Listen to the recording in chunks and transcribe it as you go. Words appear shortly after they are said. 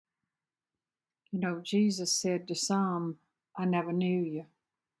Jesus said to some, I never knew you.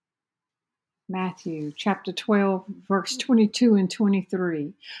 Matthew chapter 12, verse 22 and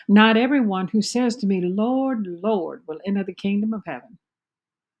 23. Not everyone who says to me, Lord, Lord, will enter the kingdom of heaven,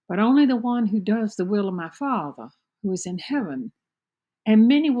 but only the one who does the will of my Father who is in heaven. And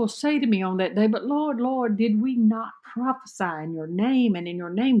many will say to me on that day, but Lord, Lord, did we not prophesy in your name, and in your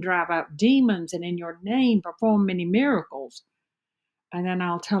name drive out demons, and in your name perform many miracles? And then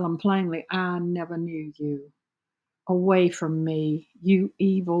I'll tell them plainly, I never knew you. Away from me, you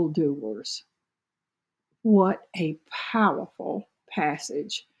evildoers. What a powerful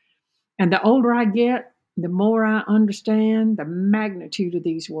passage. And the older I get, the more I understand the magnitude of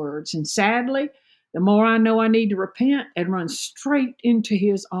these words. And sadly, the more I know I need to repent and run straight into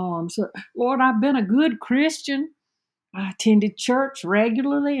his arms. Lord, I've been a good Christian. I attended church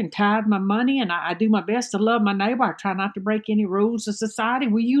regularly and tithe my money, and I do my best to love my neighbor. I try not to break any rules of society.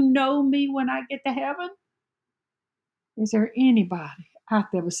 Will you know me when I get to heaven? Is there anybody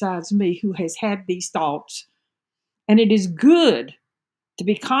out there besides me who has had these thoughts? And it is good to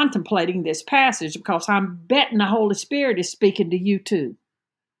be contemplating this passage, because I'm betting the Holy Spirit is speaking to you too.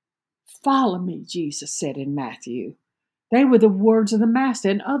 Follow me, Jesus said in Matthew. They were the words of the Master.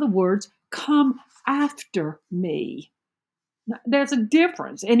 In other words, come after me. Now, there's a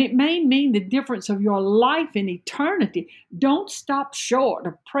difference, and it may mean the difference of your life in eternity. Don't stop short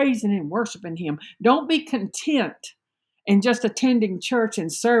of praising and worshiping him. Don't be content in just attending church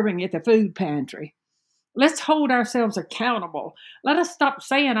and serving at the food pantry. Let's hold ourselves accountable. Let us stop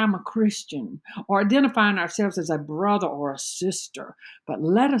saying I'm a Christian or identifying ourselves as a brother or a sister, but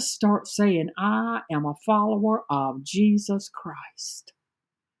let us start saying I am a follower of Jesus Christ.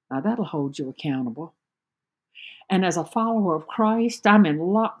 Now that'll hold you accountable. And as a follower of Christ, I'm in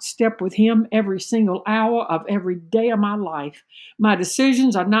lockstep with him every single hour of every day of my life. My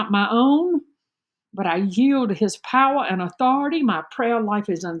decisions are not my own, but I yield to his power and authority. My prayer life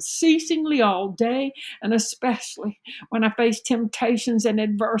is unceasingly all day, and especially when I face temptations and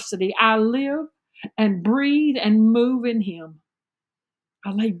adversity. I live and breathe and move in him.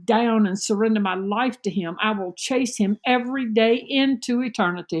 I lay down and surrender my life to him. I will chase him every day into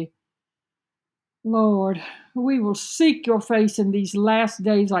eternity. Lord, we will seek your face in these last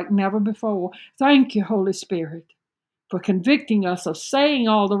days like never before. Thank you, Holy Spirit, for convicting us of saying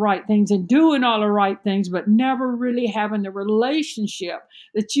all the right things and doing all the right things, but never really having the relationship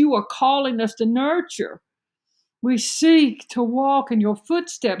that you are calling us to nurture. We seek to walk in your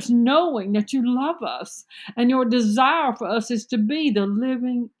footsteps, knowing that you love us, and your desire for us is to be the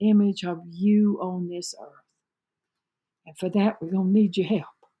living image of you on this earth. And for that, we're going to need your help,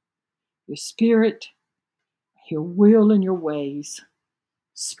 your spirit, your will, and your ways.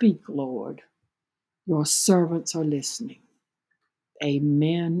 Speak, Lord. Your servants are listening.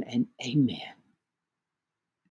 Amen and amen.